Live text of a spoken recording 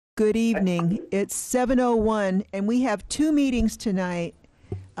Good evening. It's 7:01, and we have two meetings tonight.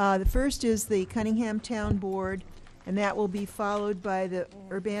 The first is the Cunningham Town Board, and that will be followed by the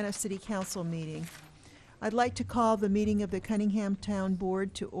Urbana City Council meeting. I'd like to call the meeting of the Cunningham Town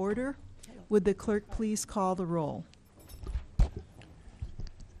Board to order. Would the clerk please call the roll?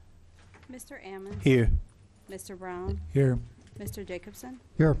 Mr. Ammons. Here. Mr. Brown. Here. Mr. Jacobson.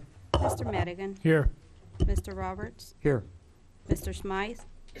 Here. Mr. Madigan. Here. Mr. Roberts. Here. Mr. Smythe.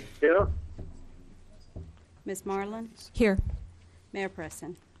 Here. Ms. Marlin. Here. Mayor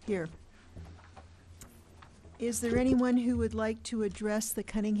Preston. Here. Is there anyone who would like to address the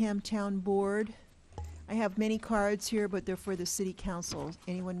Cunningham Town Board? I have many cards here, but they're for the City Council.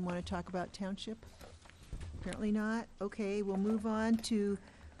 Anyone want to talk about Township? Apparently not. Okay, we'll move on to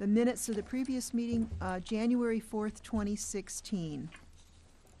the minutes of the previous meeting, January 4th, 2016.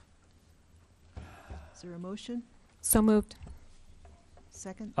 Is there a motion? So moved.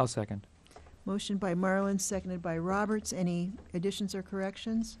 Second? I'll second. Motion by Marlin, seconded by Roberts. Any additions or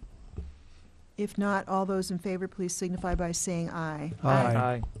corrections? If not, all those in favor, please signify by saying aye.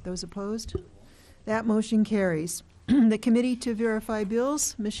 Aye. Those opposed? That motion carries. The Committee to Verify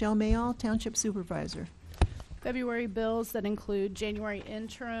Bills, Michelle Mayall, Township Supervisor. February bills that include January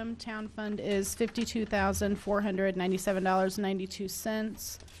interim town fund is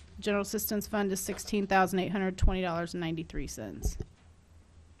 $52,497.92. General assistance fund is $16,820.93.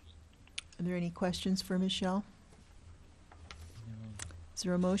 Are there any questions for Michelle? Is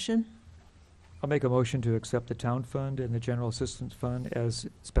there a motion? I'll make a motion to accept the town fund and the general assistance fund as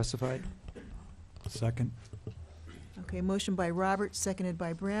specified. Second. Okay, motion by Roberts, seconded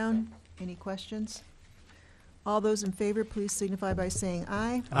by Brown. Any questions? All those in favor, please signify by saying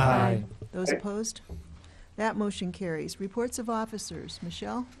aye. Aye. Those opposed? That motion carries. Reports of officers.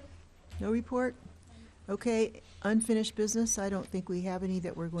 Michelle? No report? Okay, unfinished business. I don't think we have any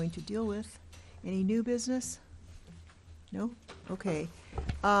that we're going to deal with. Any new business? No? Okay.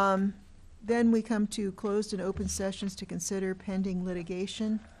 Then we come to closed and open sessions to consider pending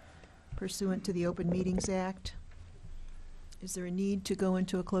litigation pursuant to the Open Meetings Act. Is there a need to go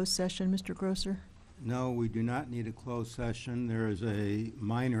into a closed session, Mr. Grosser? No, we do not need a closed session. There is a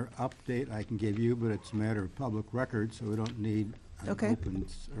minor update I can give you, but it's a matter of public record, so we don't need an open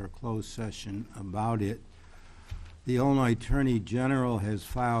or closed session about it. The Illinois Attorney General has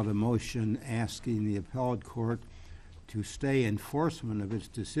filed a motion asking the appellate court to stay enforcement of its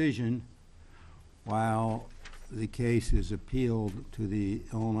decision while the case is appealed to the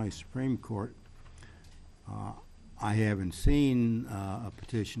Illinois Supreme Court. I haven't seen a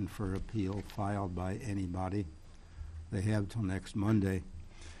petition for appeal filed by anybody. They have till next Monday.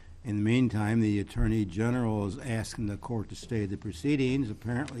 In the meantime, the Attorney General is asking the court to stay the proceedings,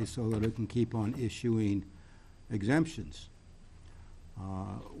 apparently so that it can keep on issuing exemptions.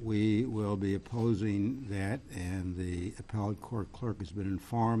 We will be opposing that, and the appellate court clerk has been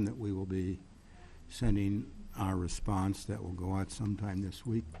informed that we will be sending our response that will go out sometime this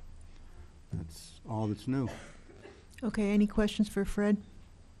week. That's all that's new. Okay, any questions for Fred?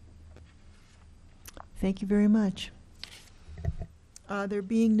 Thank you very much. There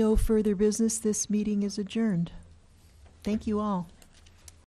being no further business, this meeting is adjourned. Thank you all.